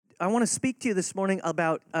to speak to you this morning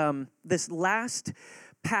about this last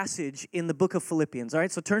passage in the book of Philippians. All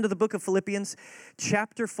right, so turn to the book of Philippians,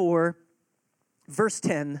 chapter 4, verse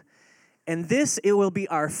 10. And it will be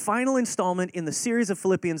our final installment in the series of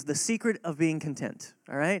Philippians, The Secret of Being Content,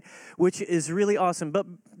 all right, which is really awesome.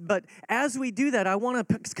 But as we do that, I want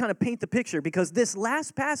to kind of paint the picture, because this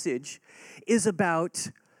last passage is about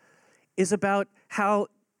how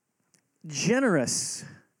generous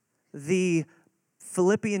the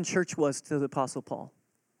Philippian church was to the Apostle Paul.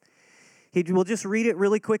 We'll just read it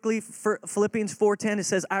really quickly. For Philippians 4:10, it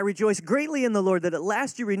says, I rejoice greatly in the Lord that at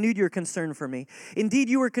last you renewed your concern for me. Indeed,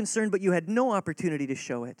 you were concerned, but you had no opportunity to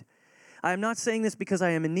show it. I am not saying this because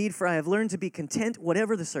I am in need, for I have learned to be content,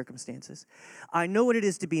 whatever the circumstances. I know what it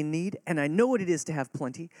is to be in need, and I know what it is to have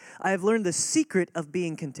plenty. I have learned the secret of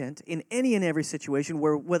being content in any and every situation,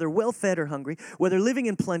 whether well-fed or hungry, whether living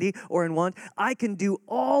in plenty or in want. I can do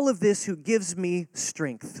all of this who gives me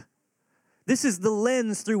strength. This is the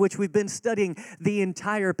lens through which we've been studying the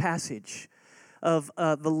entire passage of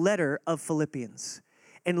the letter of Philippians,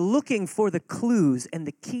 and looking for the clues and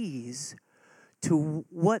the keys to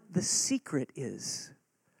what the secret is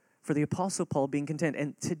for the Apostle Paul being content.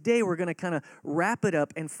 And today we're going to kind of wrap it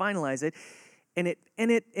up and finalize it. And it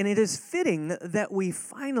is fitting that we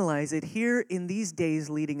finalize it here in these days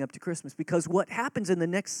leading up to Christmas, because what happens in the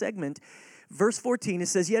next segment, verse 14, it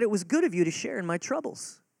says, yet it was good of you to share in my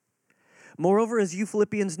troubles. Moreover, as you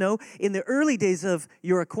Philippians know, in the early days of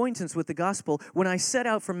your acquaintance with the gospel, when I set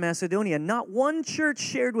out from Macedonia, not one church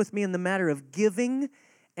shared with me in the matter of giving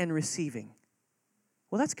and receiving.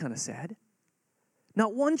 Well, that's kind of sad.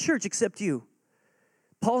 Not one church except you.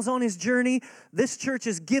 Paul's on his journey. This church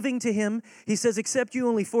is giving to him. He says, except you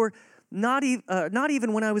only, for not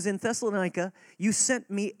even when I was in Thessalonica, you sent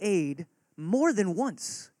me aid more than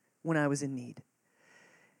once when I was in need.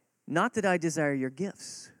 Not that I desire your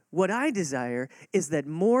gifts. What I desire is that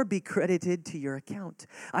more be credited to your account.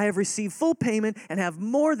 I have received full payment and have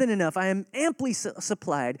more than enough. I am amply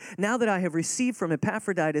supplied. Now that I have received from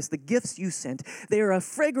Epaphroditus the gifts you sent, they are a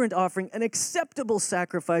fragrant offering, an acceptable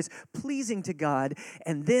sacrifice, pleasing to God.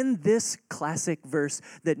 And then this classic verse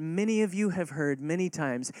that many of you have heard many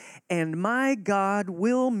times. And my God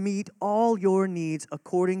will meet all your needs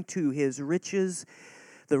according to his riches,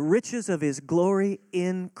 the riches of his glory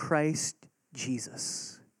in Christ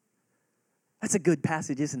Jesus. That's a good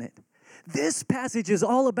passage, isn't it? This passage is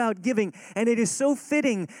all about giving, and it is so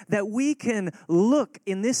fitting that we can look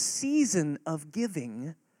in this season of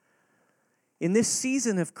giving, in this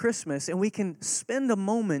season of Christmas, and we can spend a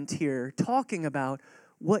moment here talking about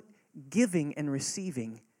what giving and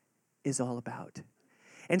receiving is all about.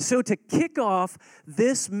 And so to kick off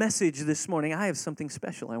this message this morning, I have something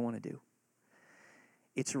special I want to do.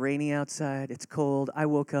 It's rainy outside, it's cold. I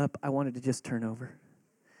woke up, I wanted to just turn over.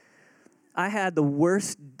 I had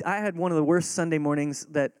one of the worst Sunday mornings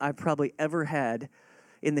that I've probably ever had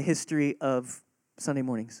in the history of Sunday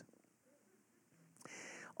mornings.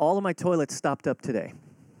 All of my toilets stopped up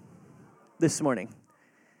this morning.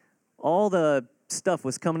 All the stuff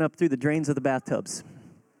was coming up through the drains of the bathtubs.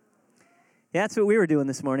 Yeah, that's what we were doing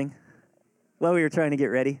this morning while we were trying to get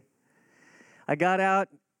ready. I got out.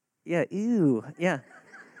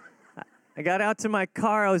 I got out to my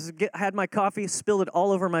car. I had my coffee, spilled it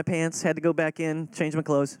all over my pants, had to go back in, change my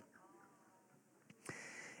clothes.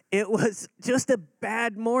 It was just a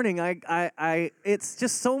bad morning. It's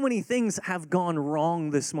just so many things have gone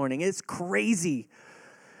wrong this morning. It's crazy.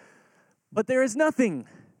 But there is nothing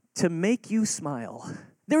to make you smile.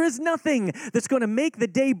 There is nothing that's going to make the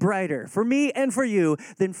day brighter for me and for you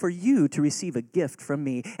than for you to receive a gift from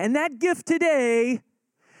me. And that gift today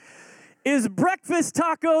is breakfast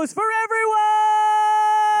tacos for everyone!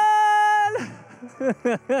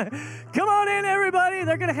 Come on in, everybody.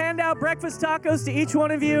 They're going to hand out breakfast tacos to each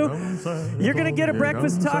one of you. You're going to get a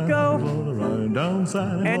breakfast taco, and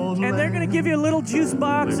they're going to give you a little juice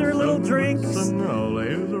box or little drinks.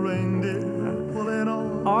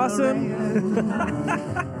 Awesome.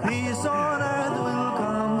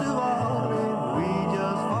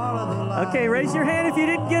 Okay, raise your hand if you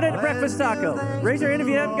didn't get a breakfast taco. Raise your hand if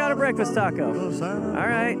you haven't got a breakfast taco. All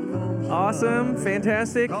right. Awesome.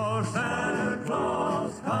 Fantastic.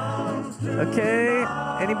 Okay.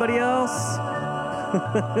 Anybody else?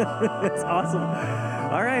 It's awesome.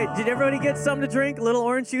 All right. Did everybody get something to drink? A little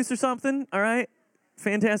orange juice or something? All right.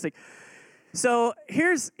 Fantastic. So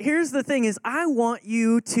here's the thing is I want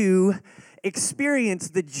you to experience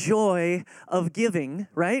the joy of giving,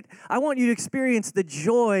 right? I want you to experience the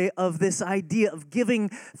joy of this idea of giving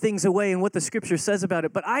things away and what the scripture says about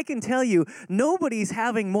it. But I can tell you, nobody's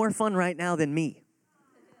having more fun right now than me.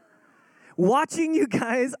 Watching you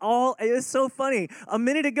guys all, it was so funny. A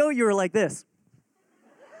minute ago, you were like this.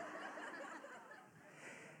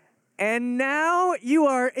 And now you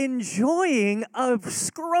are enjoying a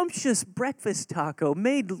scrumptious breakfast taco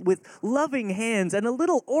made with loving hands and a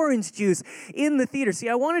little orange juice in the theater. See,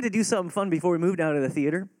 I wanted to do something fun before we moved out of the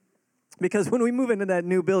theater, because when we move into that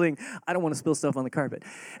new building, I don't want to spill stuff on the carpet.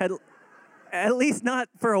 At least not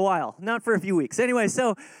for a while, not for a few weeks. Anyway,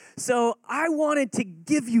 so I wanted to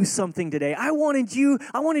give you something today. I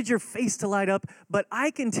wanted your face to light up, but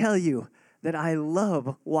I can tell you that I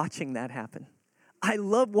love watching that happen. I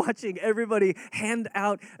love watching everybody hand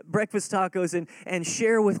out breakfast tacos and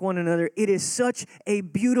share with one another. It is such a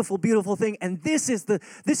beautiful, beautiful thing. And this is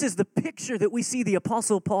the picture that we see the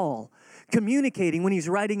Apostle Paul communicating when he's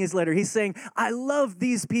writing his letter. He's saying, I love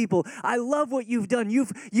these people. I love what you've done.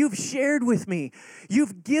 You've shared with me.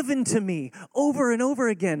 You've given to me over and over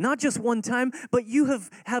again. Not just one time, but you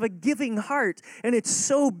have a giving heart. And it's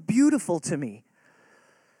so beautiful to me.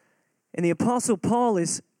 And the Apostle Paul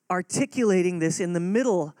is articulating this in the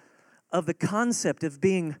middle of the concept of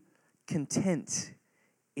being content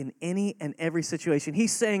in any and every situation.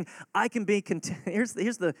 He's saying, I can be content. Here's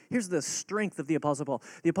the strength of the Apostle Paul.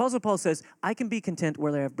 The Apostle Paul says, I can be content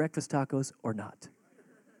whether I have breakfast tacos or not.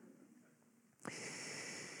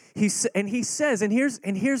 He says, and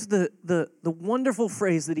here's the wonderful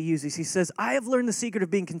phrase that he uses. He says, I have learned the secret of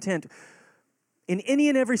being content in any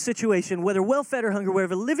and every situation, whether well-fed or hungry,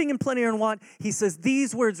 whether living in plenty or in want. He says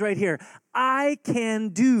these words right here, I can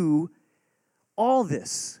do all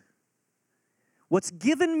this. What's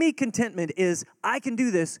given me contentment is I can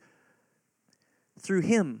do this through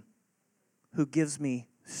him who gives me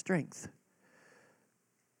strength.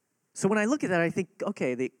 So when I look at that, I think,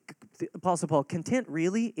 okay, the Apostle Paul, content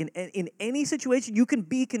really? In any situation, you can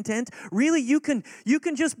be content? Really, you can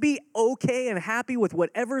just be okay and happy with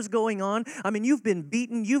whatever's going on? I mean, you've been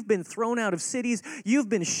beaten, you've been thrown out of cities, you've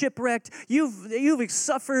been shipwrecked, you've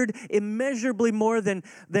suffered immeasurably more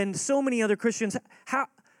than so many other Christians.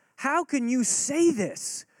 How can you say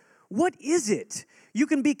this? What is it? You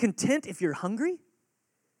can be content if you're hungry?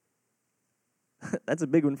 That's a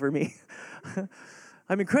big one for me.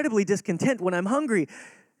 I'm incredibly discontent when I'm hungry.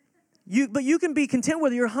 But you can be content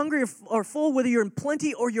whether you're hungry or full, whether you're in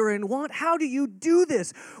plenty or you're in want. How do you do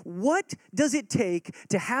this? What does it take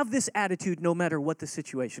to have this attitude no matter what the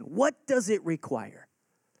situation? What does it require?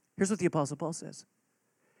 Here's what the Apostle Paul says.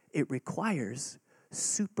 It requires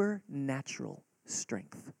supernatural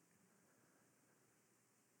strength.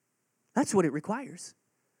 That's what it requires.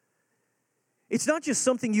 It's not just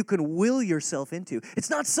something you can will yourself into. It's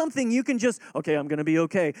not something you can just, okay, I'm going to be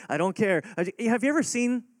okay. I don't care. Have you ever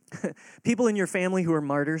seen people in your family who are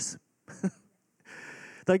martyrs?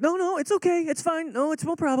 Like, no, it's okay. It's fine. No, it's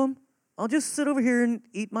no problem. I'll just sit over here and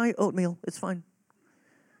eat my oatmeal. It's fine.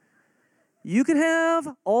 You can have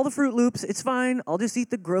all the Fruit Loops. It's fine. I'll just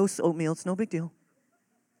eat the gross oatmeal. It's no big deal.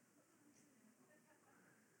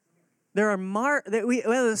 There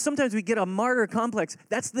are sometimes we get a martyr complex.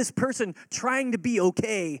 That's this person trying to be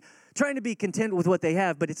okay, trying to be content with what they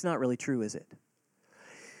have, but it's not really true, is it?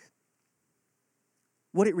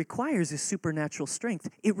 What it requires is supernatural strength.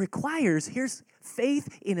 It requires, here's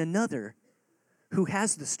faith in another who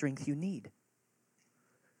has the strength you need.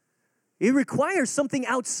 It requires something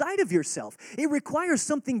outside of yourself. It requires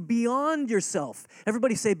something beyond yourself.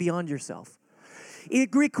 Everybody say beyond yourself.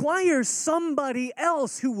 It requires somebody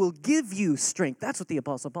else who will give you strength. That's what the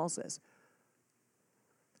Apostle Paul says.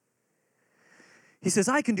 He says,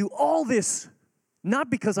 I can do all this,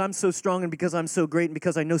 not because I'm so strong and because I'm so great and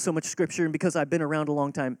because I know so much Scripture and because I've been around a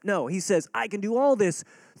long time. No, he says, I can do all this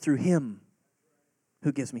through him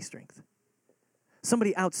who gives me strength.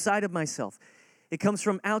 Somebody outside of myself. It comes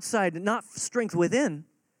from outside, not strength within.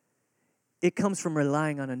 It comes from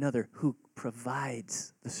relying on another who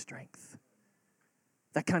provides the strength.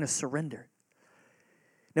 That kind of surrender.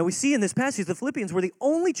 Now we see in this passage, the Philippians were the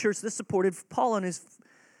only church that supported Paul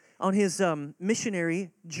on his missionary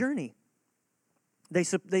journey. They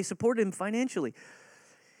supported him financially.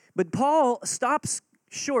 But Paul stops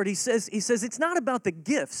short. He says it's not about the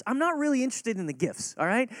gifts. I'm not really interested in the gifts, all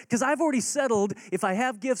right? Because I've already settled if I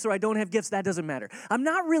have gifts or I don't have gifts, that doesn't matter. I'm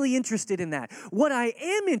not really interested in that. What I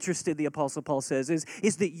am interested, the Apostle Paul says,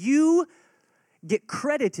 is that you get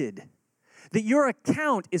credited, that your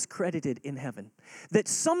account is credited in heaven. That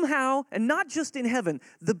somehow, and not just in heaven,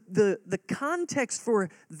 the context for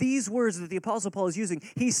these words that the Apostle Paul is using,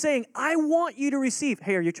 he's saying, I want you to receive.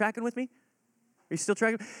 Hey, are you tracking with me? Are you still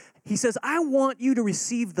tracking? He says, I want you to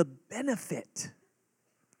receive the benefit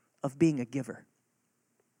of being a giver.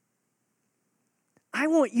 I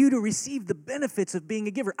want you to receive the benefits of being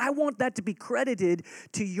a giver. I want that to be credited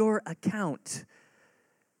to your account.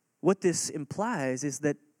 What this implies is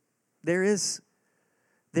that there is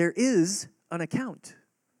an account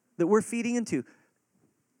that we're feeding into.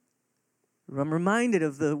 I'm reminded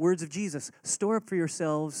of the words of Jesus. Store up for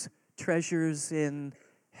yourselves treasures in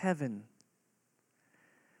heaven,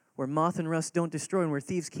 where moth and rust don't destroy and where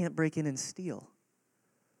thieves can't break in and steal.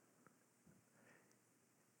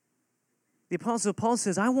 The Apostle Paul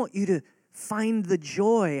says, I want you to find the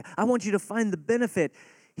joy. I want you to find the benefit.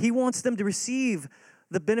 He wants them to receive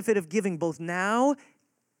the benefit of giving both now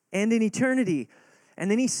and in eternity. And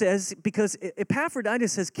then he says, because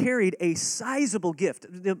Epaphroditus has carried a sizable gift,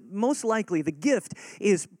 most likely the gift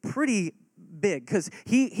is pretty big because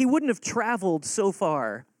he wouldn't have traveled so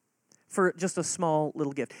far for just a small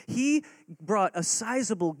little gift. He brought a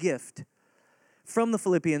sizable gift from the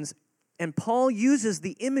Philippians, and Paul uses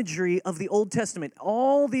the imagery of the Old Testament.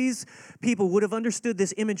 All these people would have understood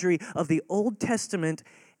this imagery of the Old Testament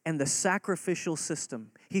and the sacrificial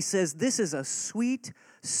system. He says, this is a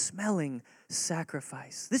sweet-smelling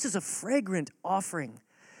sacrifice. This is a fragrant offering,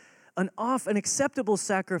 an acceptable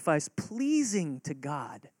sacrifice pleasing to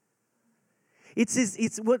God.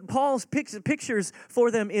 It's what Paul's pictures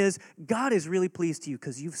for them is, God is really pleased to you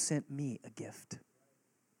because you've sent me a gift.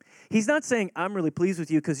 He's not saying, I'm really pleased with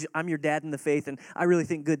you because I'm your dad in the faith and I really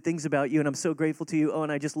think good things about you and I'm so grateful to you. Oh,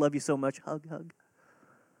 and I just love you so much. Hug, hug.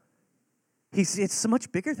 It's so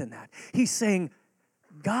much bigger than that. He's saying,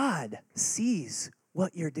 God sees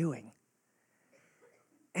what you're doing.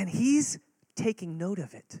 And he's taking note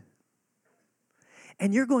of it.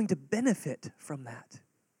 And you're going to benefit from that.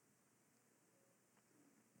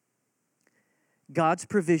 God's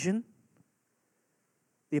provision,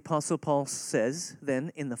 the Apostle Paul says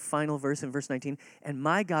then in the final verse, in verse 19, and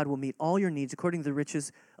my God will meet all your needs according to the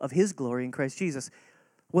riches of his glory in Christ Jesus.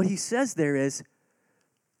 What he says there is,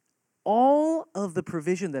 all of the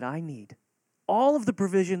provision that I need, all of the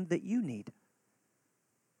provision that you need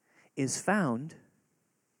is found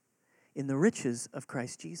in the riches of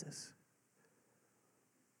Christ Jesus.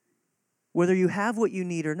 Whether you have what you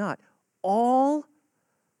need or not, all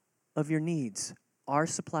of your needs are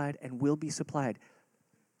supplied and will be supplied.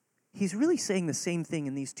 He's really saying the same thing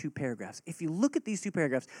in these two paragraphs. If you look at these two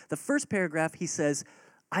paragraphs, the first paragraph, he says,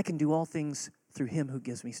 I can do all things through him who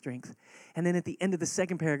gives me strength. And then at the end of the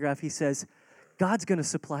second paragraph, he says, God's going to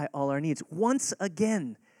supply all our needs. Once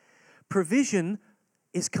again, provision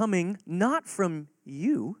is coming not from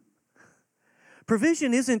you.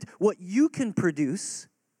 Provision isn't what you can produce.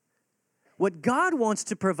 What God wants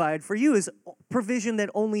to provide for you is provision that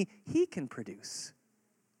only he can produce.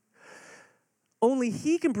 Only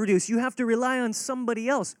he can produce. You have to rely on somebody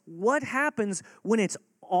else. What happens when it's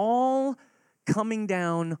all coming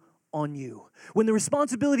down on you? When the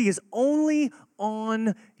responsibility is only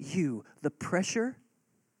on you? The pressure,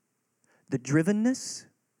 the drivenness,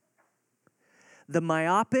 the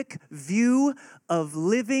myopic view of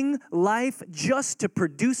living life just to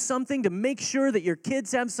produce something, to make sure that your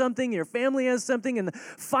kids have something, your family has something, and the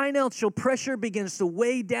financial pressure begins to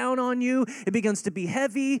weigh down on you. It begins to be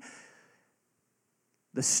heavy.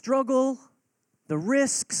 The struggle, the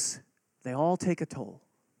risks, they all take a toll.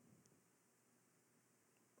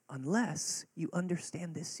 Unless you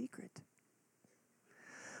understand this secret.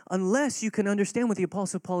 Unless you can understand what the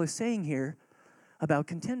Apostle Paul is saying here about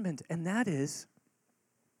contentment, and that is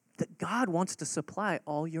that God wants to supply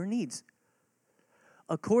all your needs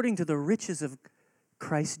according to the riches of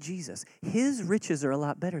Christ Jesus. His riches are a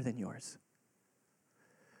lot better than yours.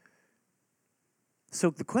 So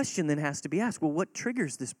the question then has to be asked, well, what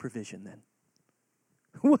triggers this provision then?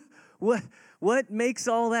 What makes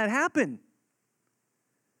all that happen?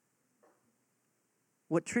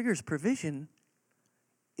 What triggers provision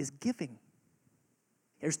is giving.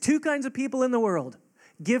 There's two kinds of people in the world,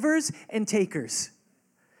 givers and takers.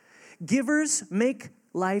 Givers make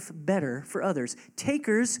life better for others.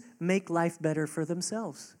 Takers make life better for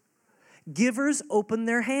themselves. Givers open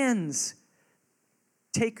their hands.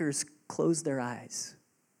 Takers close their eyes.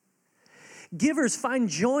 Givers find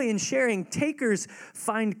joy in sharing. Takers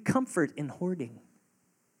find comfort in hoarding.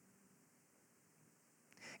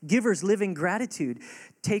 Givers live in gratitude.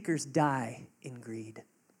 Takers die in greed.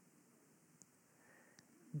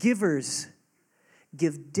 Givers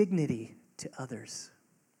give dignity to others.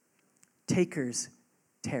 Takers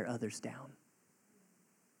tear others down.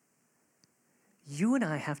 You and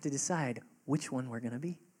I have to decide which one we're going to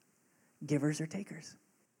be, givers or takers.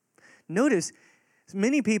 Notice,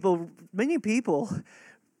 many people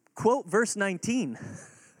quote verse 19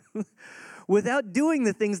 without doing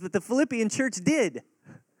the things that the Philippian church did.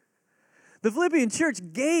 The Philippian church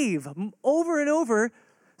gave over and over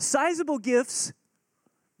sizable gifts.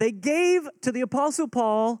 They gave to the Apostle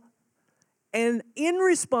Paul, and in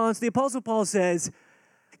response, the Apostle Paul says,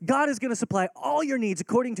 God is going to supply all your needs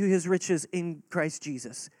according to his riches in Christ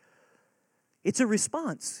Jesus. It's a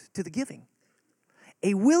response to the giving,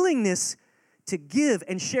 a willingness to give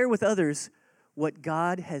and share with others what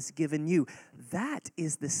God has given you. That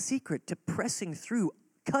is the secret to pressing through,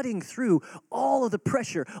 cutting through all of the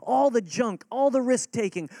pressure, all the junk, all the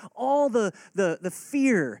risk-taking, all the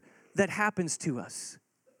fear that happens to us.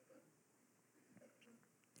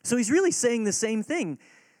 So he's really saying the same thing.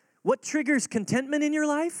 What triggers contentment in your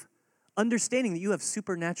life? Understanding that you have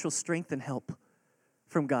supernatural strength and help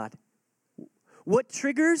from God. What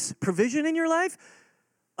triggers provision in your life?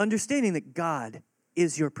 Understanding that God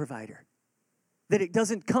is your provider. That it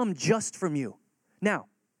doesn't come just from you. Now,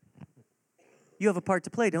 you have a part to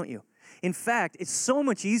play, don't you? In fact, it's so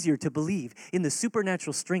much easier to believe in the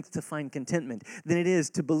supernatural strength to find contentment than it is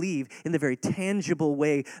to believe in the very tangible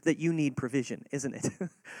way that you need provision, isn't it?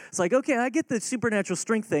 It's like, okay, I get the supernatural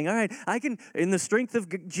strength thing. All right, I can, in the strength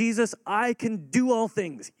of Jesus, I can do all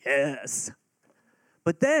things. Yes.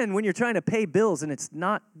 But then when you're trying to pay bills and it's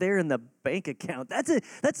not there in the bank account,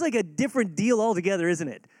 that's like a different deal altogether, isn't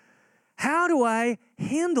it? How do I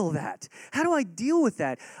handle that? How do I deal with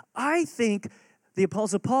that? I think the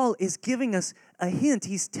Apostle Paul is giving us a hint.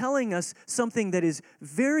 He's telling us something that is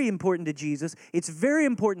very important to Jesus. It's very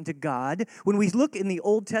important to God. When we look in the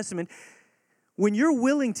Old Testament, when you're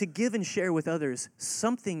willing to give and share with others,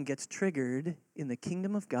 something gets triggered in the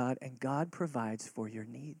kingdom of God, and God provides for your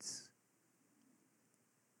needs.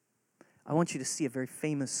 I want you to see a very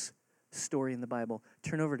famous story in the Bible.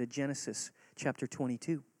 Turn over to Genesis chapter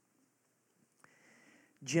 22.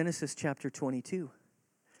 Genesis chapter 22.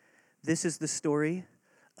 This is the story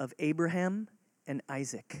of Abraham and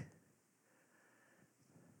Isaac.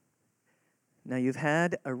 Now, you've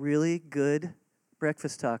had a really good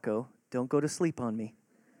breakfast taco. Don't go to sleep on me.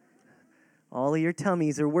 All of your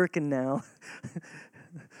tummies are working now.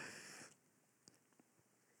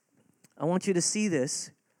 I want you to see this.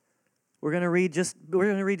 We're going to read just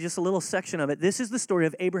a little section of it. This is the story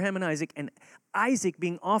of Abraham and Isaac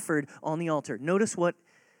being offered on the altar. Notice what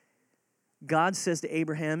God says to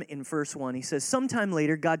Abraham in verse 1. He says, sometime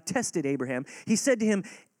later, God tested Abraham. He said to him,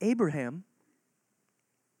 Abraham,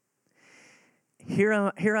 here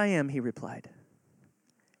I am, he replied.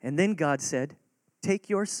 And then God said, take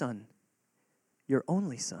your son, your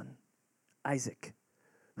only son, Isaac,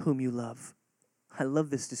 whom you love. I love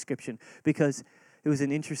this description because it was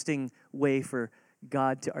an interesting way for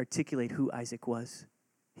God to articulate who Isaac was.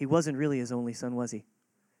 He wasn't really his only son, was he?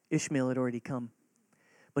 Ishmael had already come.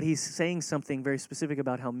 But he's saying something very specific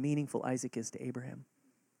about how meaningful Isaac is to Abraham.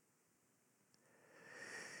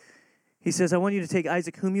 He says, I want you to take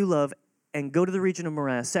Isaac, whom you love, and go to the region of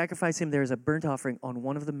Moriah. Sacrifice him there as a burnt offering on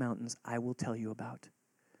one of the mountains I will tell you about.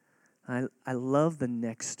 I love the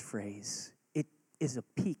next phrase. It is a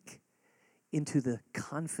peek into the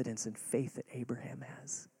confidence and faith that Abraham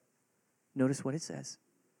has. Notice what it says.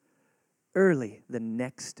 Early the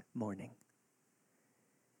next morning.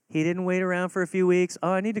 He didn't wait around for a few weeks.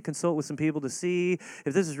 Oh, I need to consult with some people to see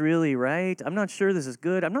if this is really right. I'm not sure this is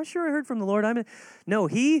good. I'm not sure I heard from the Lord. No,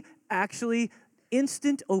 he actually,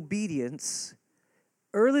 instant obedience.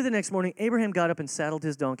 Early the next morning, Abraham got up and saddled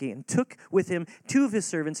his donkey and took with him two of his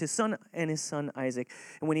servants, his son and his son Isaac.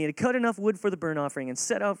 And when he had cut enough wood for the burnt offering and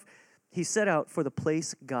he set out for the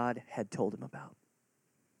place God had told him about.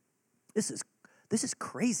 This is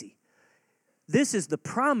crazy. This is the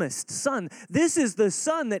promised son. This is the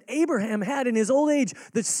son that Abraham had in his old age,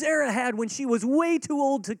 that Sarah had when she was way too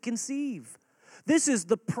old to conceive. This is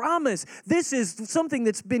the promise. This is something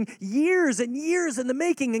that's been years and years in the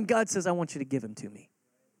making, and God says, I want you to give him to me.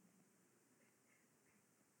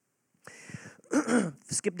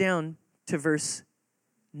 Skip down to verse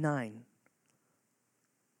 9.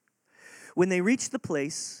 When they reached the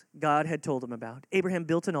place God had told him about, Abraham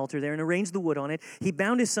built an altar there and arranged the wood on it. He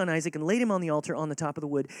bound his son Isaac and laid him on the altar on the top of the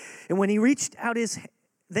wood. And when he reached out his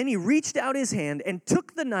hand and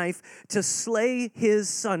took the knife to slay his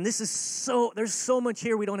son. There's so much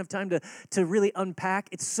here we don't have time to really unpack.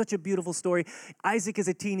 It's such a beautiful story. Isaac is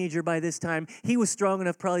a teenager by this time. He was strong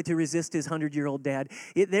enough probably to resist his 100-year-old dad.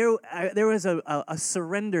 There was a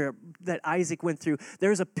surrender that Isaac went through.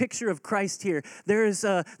 There's a picture of Christ here. There's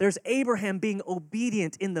Abraham being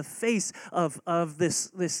obedient in the face of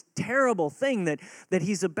this terrible thing that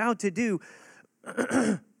he's about to do.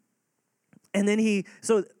 And then he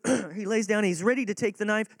lays down, he's ready to take the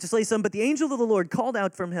knife to slay some, but the angel of the Lord called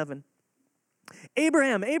out from heaven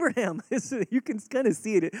Abraham, Abraham. You can kind of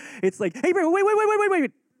see it. It's like, Abraham,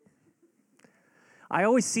 wait. I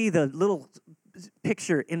always see the little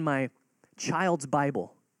picture in my child's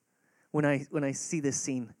Bible when I see this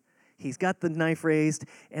scene. He's got the knife raised,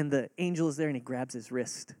 and the angel is there, and he grabs his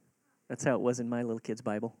wrist. That's how it was in my little kid's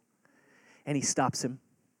Bible. And he stops him.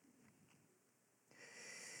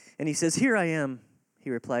 And he says, "Here I am," he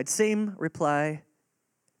replied. Same reply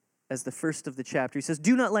as the first of the chapter. He says,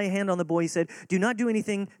 "Do not lay a hand on the boy," he said. "Do not do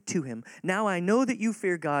anything to him. Now I know that you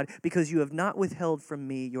fear God, because you have not withheld from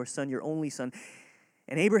me your son, your only son."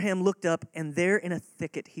 And Abraham looked up, and there in a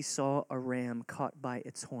thicket he saw a ram caught by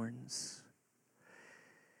its horns.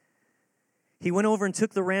 He went over and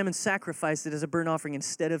took the ram and sacrificed it as a burnt offering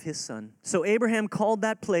instead of his son. So Abraham called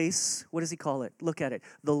that place, what does he call it? Look at it.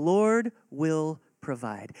 "The Lord will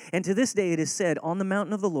provide." And to this day it is said, "On the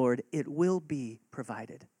mountain of the Lord it will be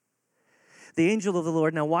provided." The angel of the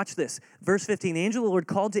Lord, now watch this. Verse 15, the angel of the Lord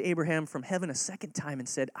called to Abraham from heaven a second time and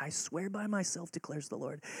said, "I swear by myself, declares the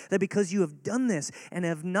Lord, that because you have done this and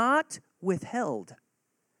have not withheld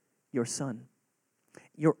your son,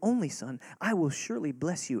 your only son, I will surely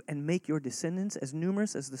bless you and make your descendants as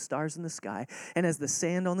numerous as the stars in the sky and as the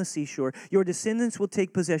sand on the seashore. Your descendants will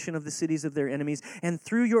take possession of the cities of their enemies, and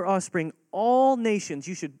through your offspring, all nations,"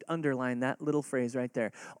 you should underline that little phrase right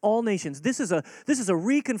there, all nations. This is a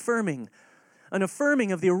reconfirming, an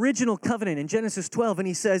affirming of the original covenant in Genesis 12. And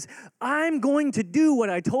he says, "I'm going to do what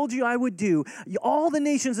I told you I would do. All the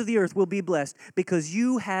nations of the earth will be blessed because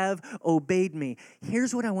you have obeyed me."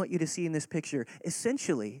 Here's what I want you to see in this picture.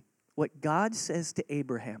 Essentially, what God says to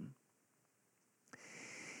Abraham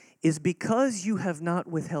is, because you have not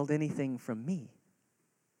withheld anything from me,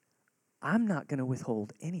 I'm not going to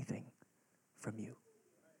withhold anything from you.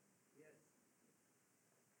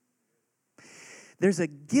 There's a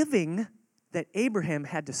giving that Abraham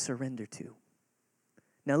had to surrender to.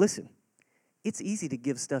 Now listen, it's easy to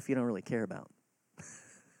give stuff you don't really care about.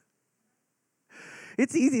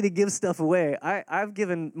 It's easy to give stuff away. I've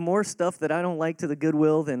given more stuff that I don't like to the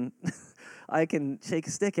Goodwill than I can shake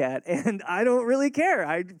a stick at, and I don't really care.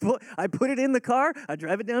 I put it in the car, I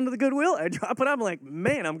drive it down to the Goodwill, I drop it, I'm like,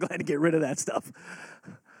 man, I'm glad to get rid of that stuff.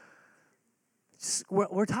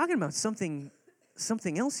 We're talking about something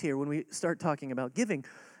else here when we start talking about giving.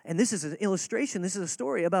 And this is an illustration, this is a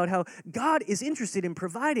story about how God is interested in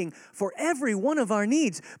providing for every one of our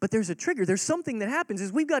needs. But there's a trigger, there's something that happens,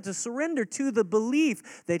 is we've got to surrender to the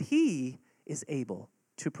belief that He is able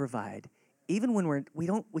to provide, even when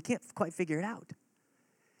we can't quite figure it out.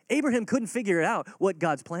 Abraham couldn't figure out what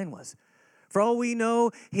God's plan was. For all we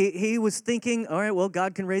know, he was thinking, all right, well,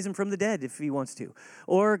 God can raise him from the dead if he wants to.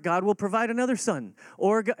 Or God will provide another son.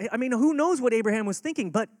 Or, who knows what Abraham was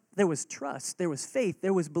thinking, but there was trust, there was faith,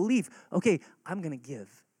 there was belief. Okay, I'm going to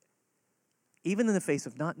give. Even in the face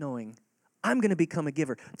of not knowing, I'm going to become a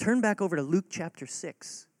giver. Turn back over to Luke chapter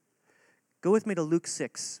 6. Go with me to Luke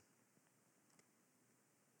 6.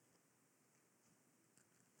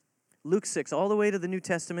 Luke 6, all the way to the New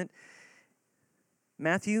Testament.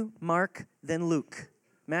 Matthew, Mark, then Luke.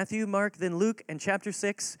 Matthew, Mark, then Luke, and chapter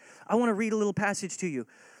 6. I want to read a little passage to you.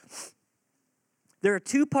 There are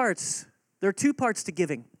two parts. There are two parts to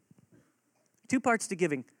giving. Two parts to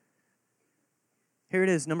giving. Here it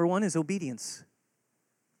is. Number one is obedience.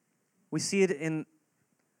 We see it in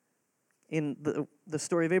the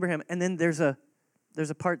story of Abraham. And then there's a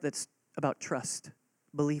part that's about trust,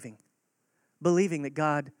 believing that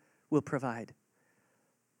God will provide.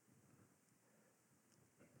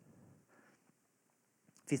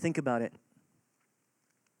 If you think about it,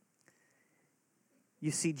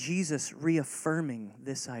 you see Jesus reaffirming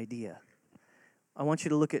this idea. I want you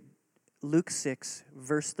to look at Luke 6,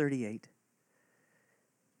 verse 38.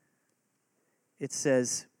 It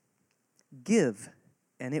says, "Give,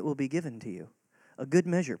 and it will be given to you. A good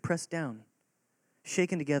measure, pressed down,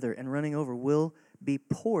 shaken together, and running over, will be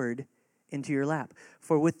poured into your lap.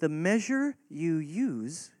 For with the measure you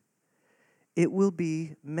use, it will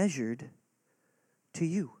be measured to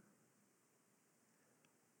you."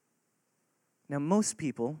 Now, most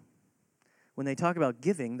people, when they talk about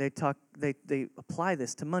giving, they apply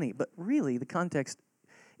this to money, but really the context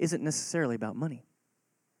isn't necessarily about money.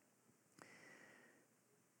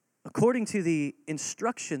 According to the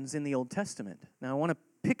instructions in the Old Testament, now I want to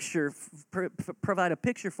provide a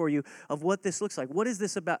picture for you of what this looks like. What is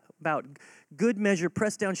this about? Good measure,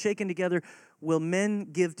 pressed down, shaken together, will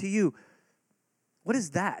men give to you. What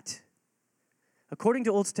is that? According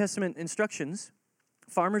to Old Testament instructions,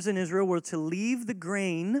 farmers in Israel were to leave the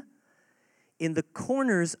grain in the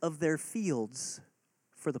corners of their fields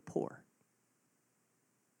for the poor.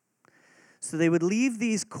 So they would leave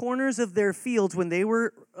these corners of their fields when they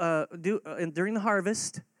were during the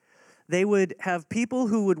harvest. They would have people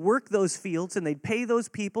who would work those fields, and they'd pay those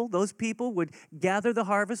people. Those people would gather the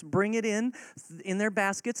harvest, bring it in their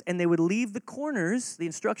baskets, and they would leave the corners. The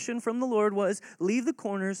instruction from the Lord was, leave the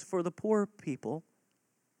corners for the poor people.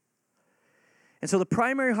 And so the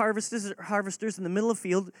primary harvesters in the middle of the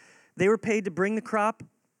field, they were paid to bring the crop.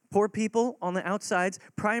 Poor people on the outsides,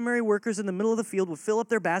 primary workers in the middle of the field would fill up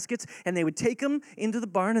their baskets, and they would take them into the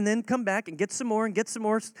barn and then come back and get some more,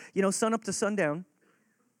 sun up to sundown.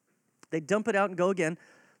 They'd dump it out and go again.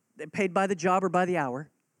 They're paid by the job or by the hour.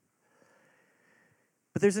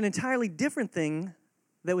 But there's an entirely different thing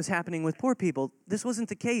that was happening with poor people. This wasn't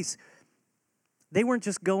the case. They weren't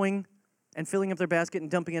just going and filling up their basket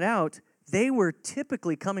and dumping it out. They were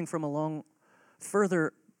typically coming from a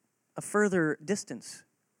further distance.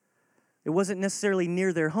 It wasn't necessarily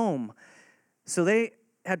near their home. So they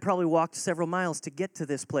had probably walked several miles to get to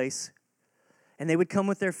this place. And they would come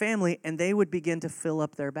with their family, and they would begin to fill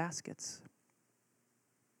up their baskets.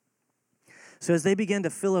 So as they began to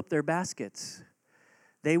fill up their baskets,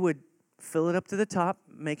 they would fill it up to the top,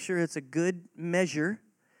 make sure it's a good measure,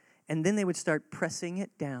 and then they would start pressing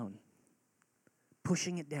it down,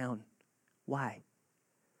 pushing it down. Why?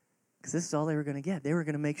 Because this is all they were going to get. They were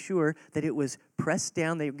going to make sure that it was pressed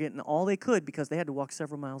down. They were getting all they could because they had to walk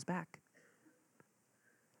several miles back.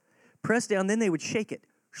 Pressed down, then they would shake it.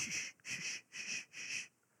 Shh, shh, shh, shh.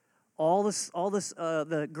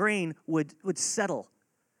 The grain would settle.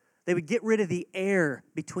 They would get rid of the air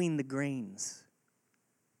between the grains.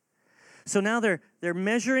 So now they're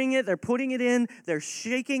measuring it, they're putting it in, they're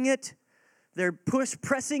shaking it, they're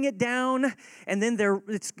pressing it down, and then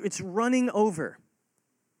it's running over.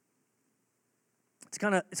 It's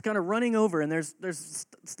kind of running over, and there's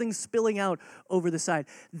things spilling out over the side.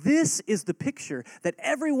 This is the picture that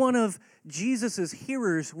every one of Jesus'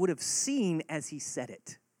 hearers would have seen as he said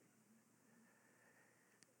it.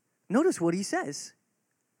 Notice what he says.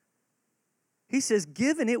 He says,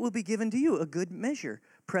 "Give, and it will be given to you, a good measure,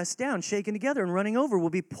 pressed down, shaken together, and running over will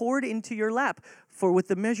be poured into your lap. For with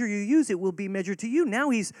the measure you use, it will be measured to you." Now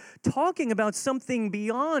he's talking about something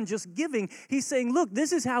beyond just giving. He's saying, look,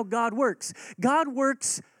 this is how God works. God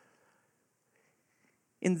works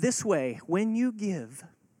in this way. When you give,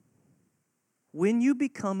 when you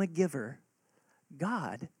become a giver,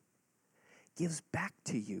 God gives back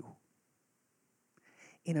to you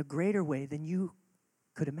in a greater way than you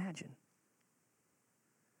could imagine.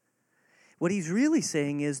 What he's really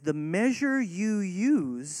saying is the measure you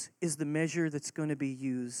use is the measure that's going to be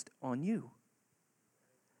used on you.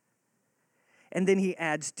 And then he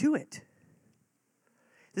adds to it.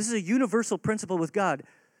 This is a universal principle with God.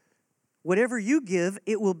 Whatever you give,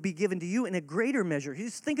 it will be given to you in a greater measure.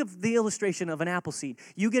 Just think of the illustration of an apple seed.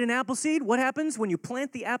 You get an apple seed, what happens when you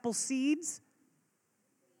plant the apple seeds?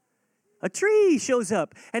 A tree shows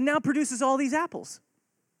up and now produces all these apples.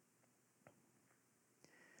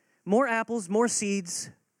 More apples, more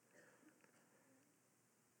seeds.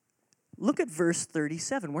 Look at verse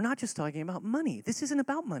 37. We're not just talking about money. This isn't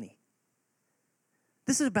about money.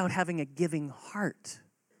 This is about having a giving heart.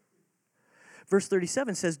 Verse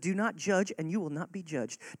 37 says, "Do not judge, and you will not be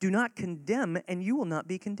judged. Do not condemn, and you will not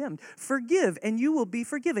be condemned. Forgive, and you will be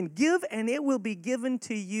forgiven. Give, and it will be given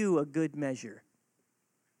to you, a good measure."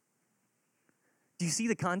 Do you see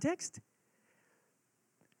the context?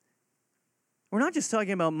 We're not just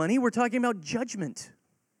talking about money, we're talking about judgment.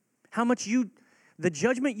 The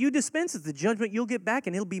judgment you dispense is the judgment you'll get back,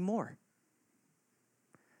 and it'll be more.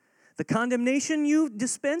 The condemnation you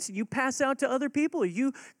dispense, you pass out to other people, or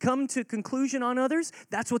you come to conclusion on others,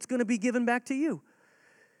 that's what's going to be given back to you.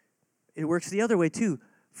 It works the other way too.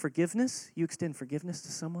 Forgiveness, you extend forgiveness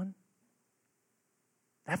to someone,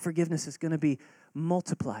 that forgiveness is going to be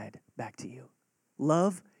multiplied back to you.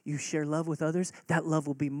 Love, you share love with others, that love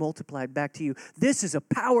will be multiplied back to you. This is a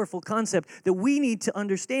powerful concept that we need to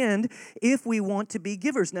understand if we want to be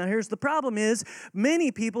givers. Now, here's the problem is,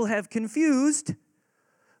 many people have confused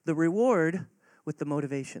the reward with the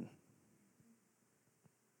motivation.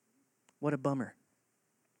 What a bummer.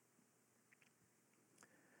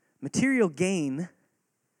 Material gain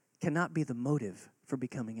cannot be the motive for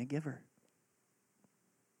becoming a giver.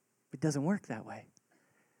 It doesn't work that way.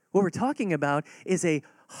 What we're talking about is a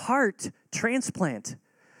heart transplant,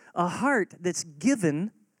 a heart that's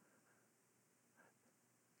given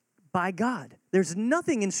by God. There's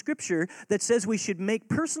nothing in Scripture that says we should make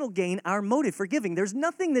personal gain our motive for giving. There's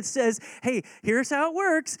nothing that says, hey, here's how it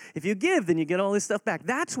works. If you give, then you get all this stuff back.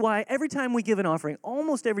 That's why every time we give an offering,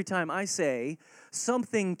 almost every time I say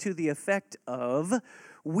something to the effect of,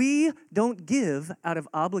 we don't give out of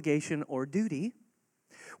obligation or duty.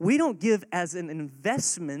 We don't give as an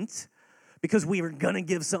investment because we were going to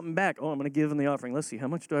give something back. Oh, I'm going to give in the offering. Let's see, how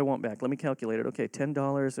much do I want back? Let me calculate it. Okay,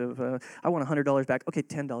 $10 of, I want $100 back. Okay,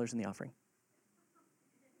 $10 in the offering.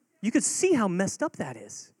 You could see how messed up that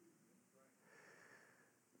is.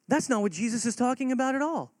 That's not what Jesus is talking about at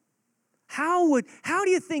all. How do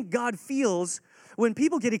you think God feels when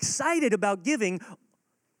people get excited about giving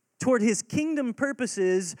toward his kingdom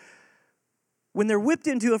purposes when they're whipped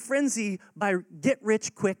into a frenzy by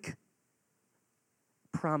get-rich-quick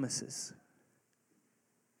promises?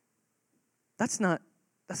 That's not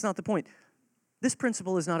the point. This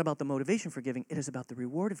principle is not about the motivation for giving. It is about the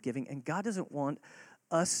reward of giving. And God doesn't want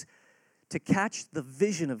us to catch the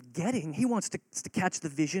vision of getting. He wants to catch the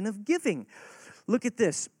vision of giving. Look at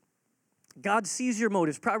this. God sees your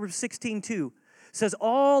motives. Proverbs 16:2 says,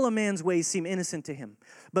 all a man's ways seem innocent to him,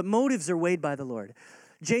 but motives are weighed by the Lord.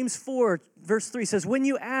 James 4, verse 3 says, when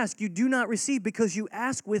you ask, you do not receive because you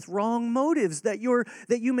ask with wrong motives, that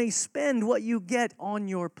you may spend what you get on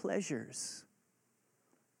your pleasures.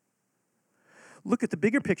 Look at the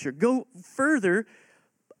bigger picture. Go further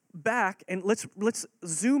back and let's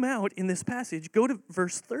zoom out in this passage. Go to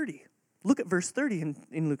verse 30. Look at verse 30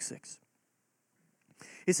 in Luke 6.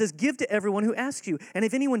 It says, give to everyone who asks you, and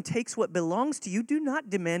if anyone takes what belongs to you, do not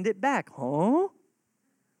demand it back. Huh?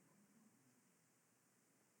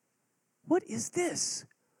 What is this?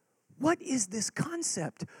 What is this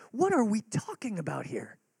concept? What are we talking about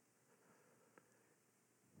here?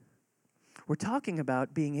 We're talking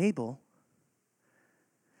about being able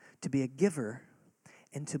to be a giver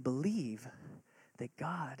and to believe that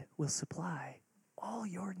God will supply all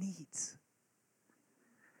your needs.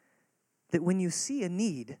 That when you see a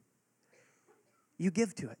need, you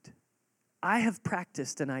give to it. I have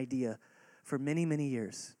practiced an idea for many, many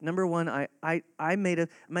years. Number one, I made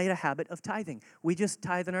a habit of tithing. We just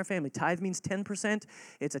tithe in our family. Tithe means 10%.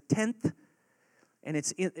 It's a tenth, and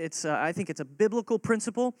I think it's a biblical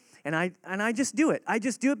principle, and I just do it. I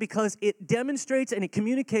just do it because it demonstrates and it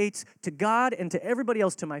communicates to God and to everybody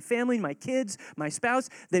else, to my family, my kids, my spouse,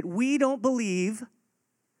 that we don't believe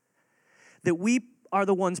that we are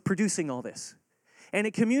the ones producing all this. And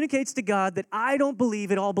it communicates to God that I don't believe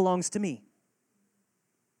it all belongs to me.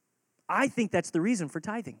 I think that's the reason for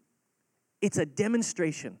tithing. It's a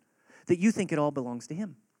demonstration that you think it all belongs to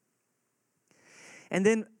him. And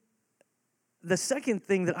then the second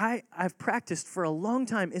thing that I've practiced for a long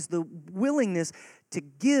time is the willingness to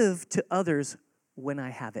give to others when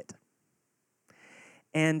I have it.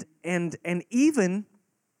 And even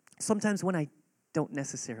sometimes when I don't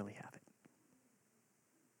necessarily have it.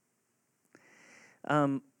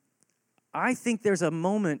 I think there's a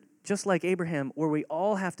moment, just like Abraham, where we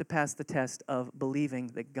all have to pass the test of believing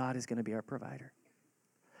that God is going to be our provider.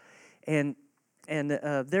 And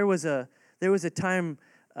there was a time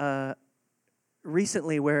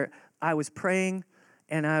recently where I was praying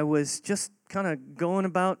and I was just kind of going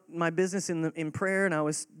about my business in prayer, and I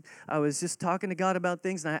was just talking to God about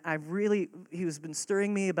things, and he was been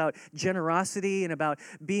stirring me about generosity and about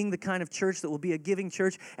being the kind of church that will be a giving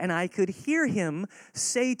church, and I could hear him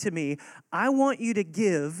say to me, I want you to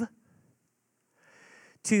give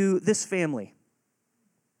to this family.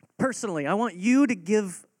 Personally, I want you to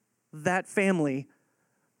give that family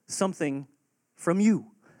something from you.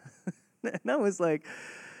 And I was like,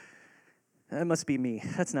 that must be me.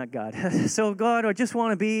 That's not God. So God, I just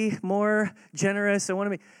want to be more generous. I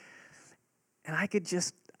want to be. And I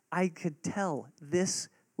could tell this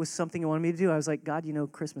was something he wanted me to do. I was like, God, you know,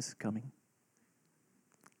 Christmas is coming.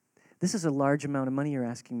 This is a large amount of money you're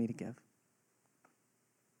asking me to give.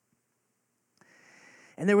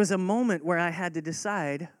 And there was a moment where I had to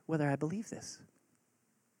decide whether I believe this.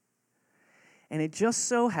 And it just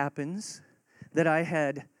so happens that I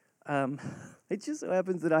had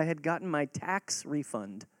gotten my tax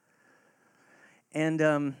refund. And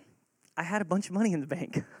I had a bunch of money in the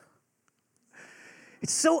bank.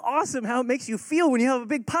 It's so awesome how it makes you feel when you have a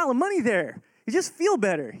big pile of money there. You just feel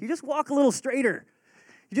better. You just walk a little straighter.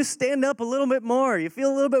 You just stand up a little bit more. You feel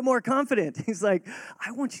a little bit more confident. He's like,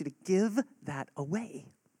 I want you to give that away.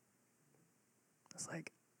 I was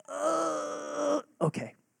like,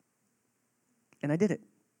 okay. And I did it.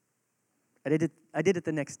 I did it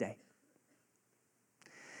the next day.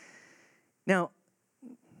 Now,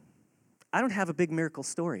 I don't have a big miracle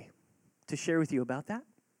story to share with you about that.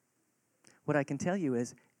 What I can tell you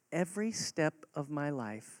is every step of my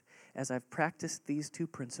life, as I've practiced these two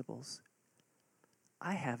principles,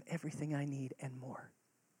 I have everything I need and more.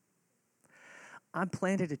 I'm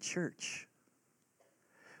planted a church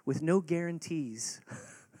with no guarantees.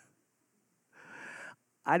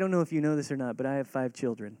 I don't know if you know this or not, but I have 5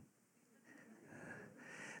 children.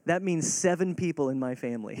 That means 7 people in my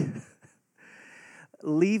family.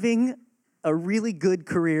 Leaving a really good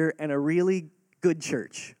career and a really good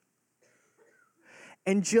church.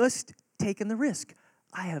 And just taking the risk.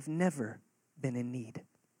 I have never been in need.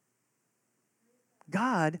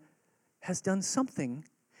 God has done something.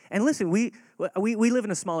 And listen, we live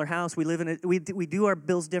in a smaller house. We do our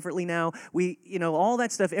bills differently now. All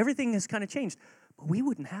that stuff. Everything has kind of changed. But we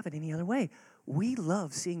wouldn't have it any other way. We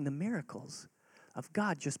love seeing the miracles of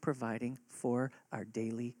God just providing for our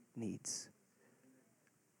daily needs.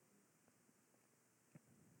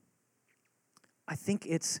 I think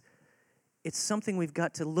it's something we've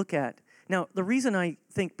got to look at. Now, the reason I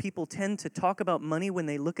think people tend to talk about money when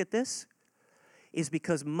they look at this is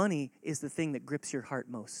because money is the thing that grips your heart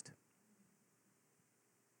most.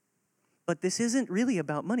 But this isn't really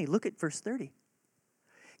about money. Look at verse 30.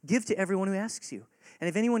 Give to everyone who asks you. And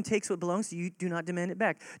if anyone takes what belongs to you, do not demand it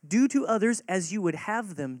back. Do to others as you would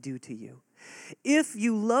have them do to you. If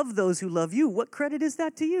you love those who love you, what credit is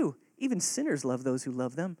that to you? Even sinners love those who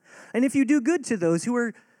love them. And if you do good to those who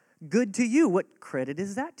are good to you, what credit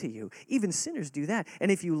is that to you? Even sinners do that.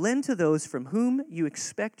 And if you lend to those from whom you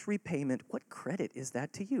expect repayment, what credit is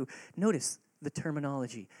that to you? Notice the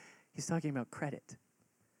terminology. He's talking about credit.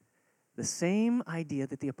 The same idea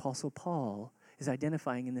that the Apostle Paul is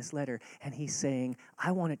identifying in this letter. And he's saying,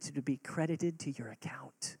 I want it to be credited to your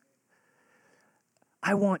account.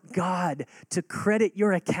 I want God to credit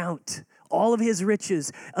your account, all of his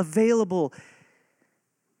riches available.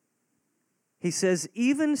 He says,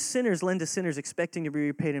 even sinners lend to sinners expecting to be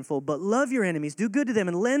repaid in full, but love your enemies, do good to them,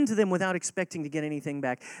 and lend to them without expecting to get anything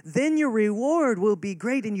back. Then your reward will be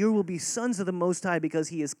great, and you will be sons of the Most High, because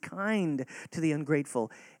he is kind to the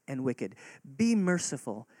ungrateful and wicked. Be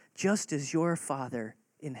merciful, just as your Father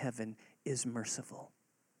in heaven is merciful.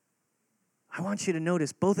 I want you to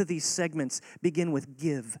notice both of these segments begin with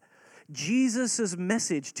give. Jesus'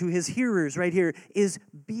 message to his hearers right here is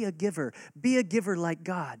be a giver. Be a giver like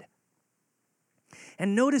God.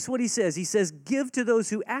 And notice what he says. He says, give to those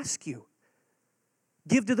who ask you.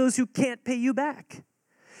 Give to those who can't pay you back.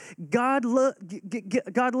 God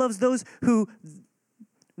loves those who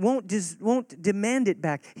won't demand it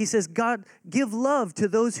back. He says, God, give love to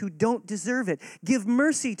those who don't deserve it. Give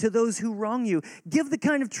mercy to those who wrong you. Give the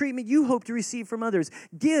kind of treatment you hope to receive from others.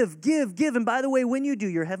 Give. And by the way, when you do,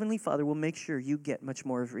 your heavenly Father will make sure you get much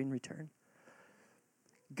more in return.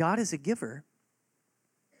 God is a giver.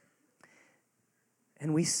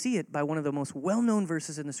 And we see it by one of the most well-known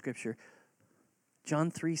verses in the Scripture, John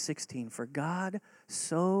 3:16. For God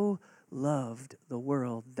so loved the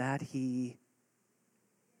world that he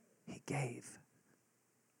gave.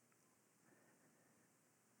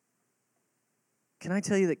 Can I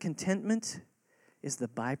tell you that contentment is the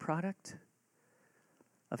byproduct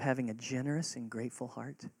of having a generous and grateful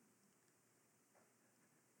heart?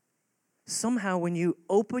 Somehow when you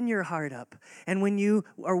open your heart up and when you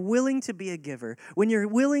are willing to be a giver, when you're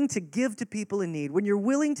willing to give to people in need, when you're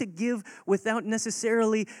willing to give without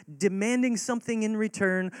necessarily demanding something in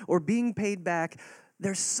return or being paid back,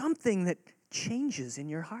 there's something that changes in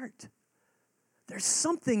your heart. There's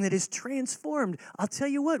something that is transformed. I'll tell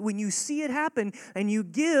you what, when you see it happen and you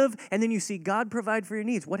give and then you see God provide for your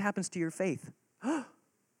needs, what happens to your faith?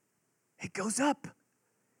 It goes up.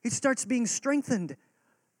 It starts being strengthened.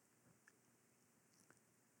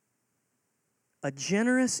 A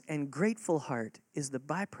generous and grateful heart is the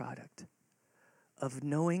byproduct of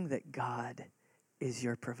knowing that God is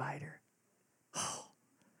your provider.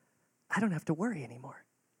 I don't have to worry anymore.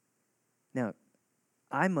 Now,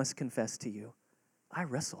 I must confess to you, I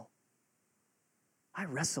wrestle. I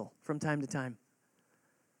wrestle from time to time.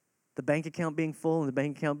 The bank account being full and the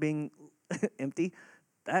bank account being empty,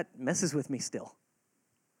 that messes with me still.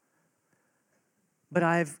 But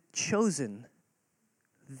I've chosen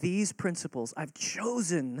these principles. I've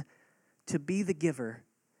chosen to be the giver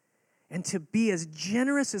and to be as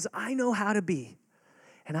generous as I know how to be.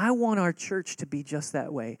 And I want our church to be just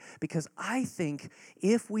that way, because I think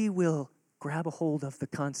if we will grab a hold of the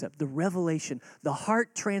concept, the revelation, the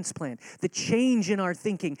heart transplant, the change in our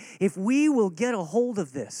thinking, if we will get a hold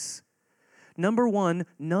of this, number one,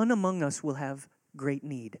 none among us will have great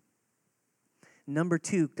need. Number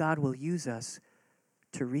two, God will use us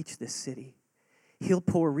to reach this city. He'll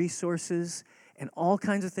pour resources and all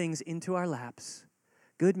kinds of things into our laps.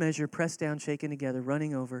 good measure, pressed down, shaken together,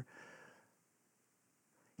 running over.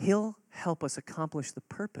 He'll help us accomplish the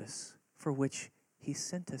purpose for which he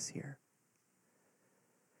sent us here.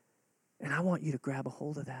 And I want you to grab a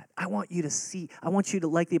hold of that. I want you to see, I want you to,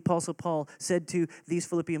 like the Apostle Paul said to these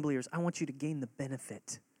Philippian believers, I want you to gain the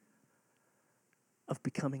benefit of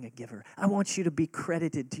becoming a giver. I want you to be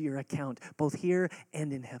credited to your account, both here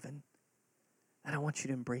and in heaven. And I want you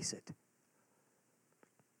to embrace it.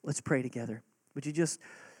 Let's pray together. Would you just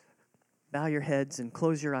bow your heads and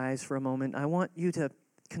close your eyes for a moment? I want you to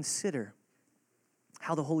consider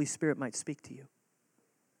how the Holy Spirit might speak to you.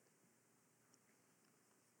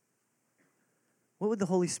 What would the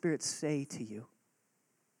Holy Spirit say to you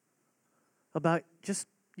about just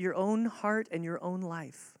your own heart and your own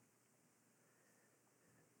life?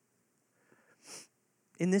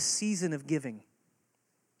 In this season of giving,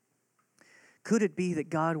 could it be that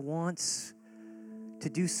God wants to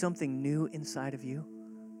do something new inside of you?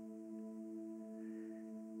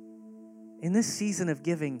 In this season of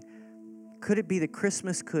giving, could it be that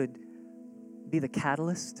Christmas could be the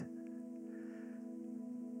catalyst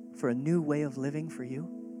for a new way of living for you?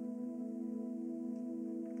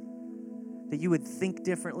 That you would think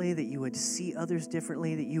differently, that you would see others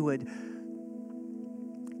differently, that you would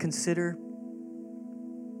consider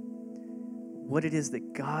what it is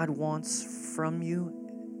that God wants from you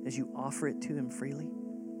as you offer it to him freely.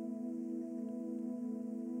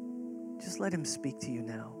 Just let him speak to you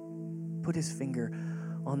now. Put his finger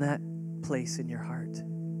on that place in your heart.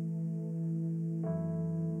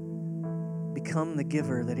 Become the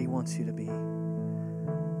giver that he wants you to be.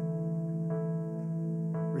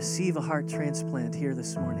 Receive a heart transplant here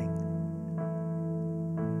this morning.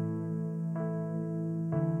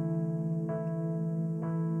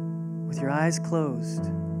 With your eyes closed,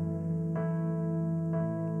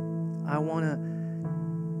 I want to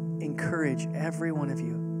encourage every one of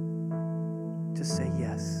you to say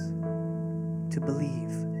yes, to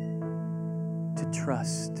believe, to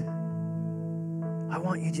trust. I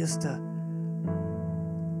want you just to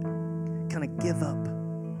kind of give up.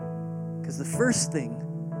 Because the first thing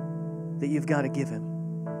that you've got to give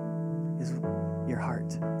him is your heart.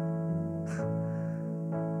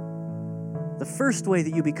 The first way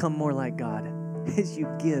that you become more like God is you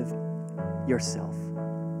give yourself.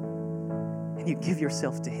 And you give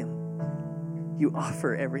yourself to him. You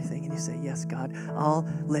offer everything and you say, yes, God, I'll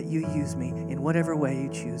let you use me in whatever way you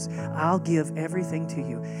choose. I'll give everything to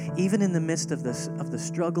you. Even in the midst of the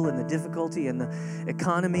struggle and the difficulty and the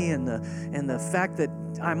economy and the fact that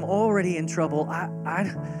I'm already in trouble, I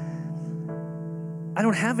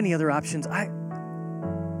don't have any other options. I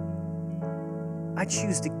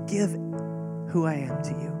choose to give who I am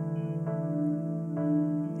to you.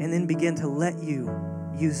 And then begin to let you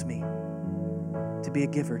use me to be a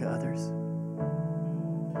giver to others.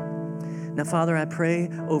 Now, Father, I pray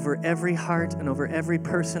over every heart and over every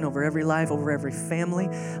person, over every life, over every family.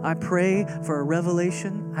 I pray for a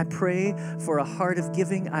revelation. I pray for a heart of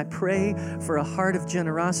giving. I pray for a heart of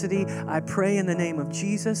generosity. I pray in the name of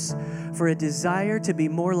Jesus for a desire to be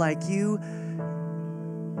more like you,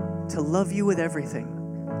 to love you with everything,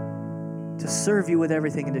 to serve you with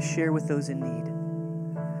everything, and to share with those in need.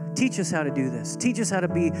 Teach us how to do this. Teach us how to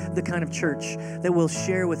be the kind of church that will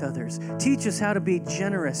share with others. Teach us how to be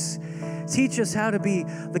generous. Teach us how to be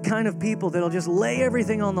the kind of people that'll just lay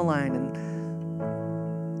everything on the line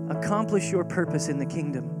and accomplish your purpose in the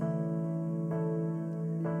kingdom.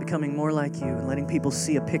 Becoming more like you and letting people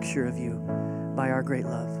see a picture of you by our great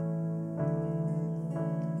love.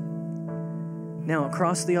 Now,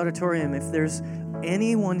 across the auditorium, if there's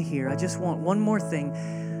anyone here, I just want one more thing.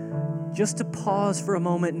 Just to pause for a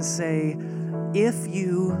moment and say, if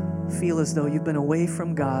you feel as though you've been away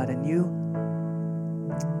from God and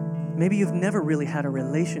maybe you've never really had a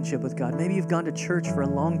relationship with God. Maybe you've gone to church for a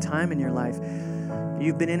long time in your life.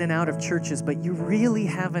 You've been in and out of churches, but you really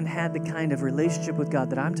haven't had the kind of relationship with God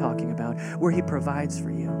that I'm talking about, where he provides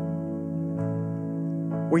for you,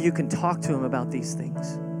 where you can talk to him about these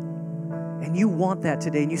things. And you want that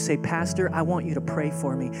today, and you say, Pastor, I want you to pray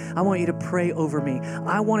for me. I want you to pray over me.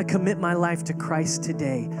 I want to commit my life to Christ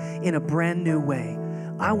today in a brand new way.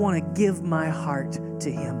 I want to give my heart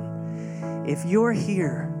to him. If you're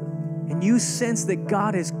here and you sense that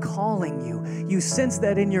God is calling you, you sense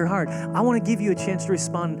that in your heart, I want to give you a chance to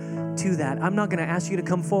respond to that. I'm not going to ask you to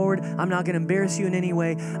come forward. I'm not going to embarrass you in any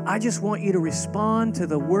way. I just want you to respond to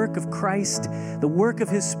the work of Christ, the work of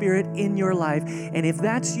his Spirit in your life. And if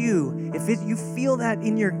that's you, you feel that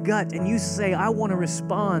in your gut and you say, I want to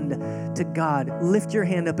respond to God, lift your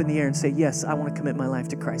hand up in the air and say, yes, I want to commit my life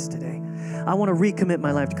to Christ today. I want to recommit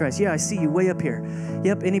my life to Christ. Yeah, I see you way up here.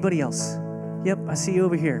 Yep, anybody else? Yep, I see you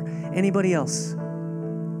over here. Anybody else?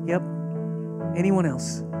 Yep. Anyone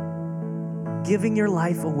else? Giving your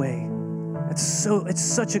life away. It's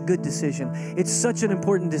such a good decision. It's such an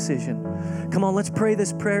important decision. Come on, let's pray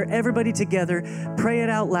this prayer. Everybody together, pray it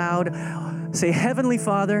out loud. Say, Heavenly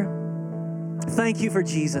Father, thank you for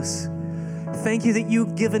Jesus. Thank you that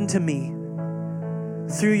you've given to me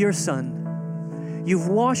through your Son. You've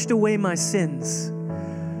washed away my sins.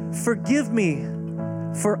 Forgive me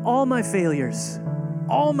for all my failures,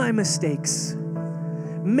 all my mistakes.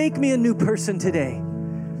 Make me a new person today.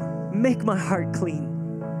 Make my heart clean.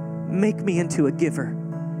 Make me into a giver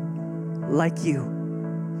like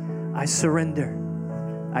you. I surrender.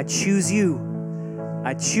 I choose you.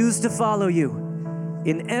 I choose to follow you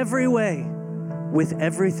in every way, with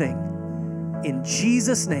everything. In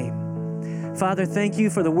Jesus' name. Father, thank you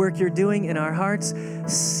for the work you're doing in our hearts.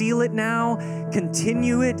 Seal it now.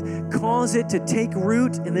 Continue it. Cause it to take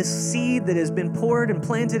root in this seed that has been poured and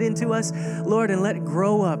planted into us, Lord, and let it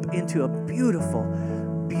grow up into a beautiful,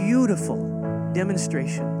 beautiful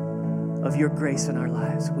demonstration of your grace in our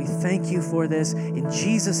lives. We thank you for this in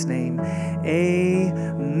Jesus' name.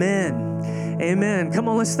 Amen. Amen. Come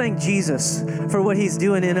on, let's thank Jesus for what he's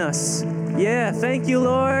doing in us. Yeah, thank you,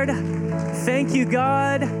 Lord. Thank you,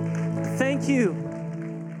 God. Thank you.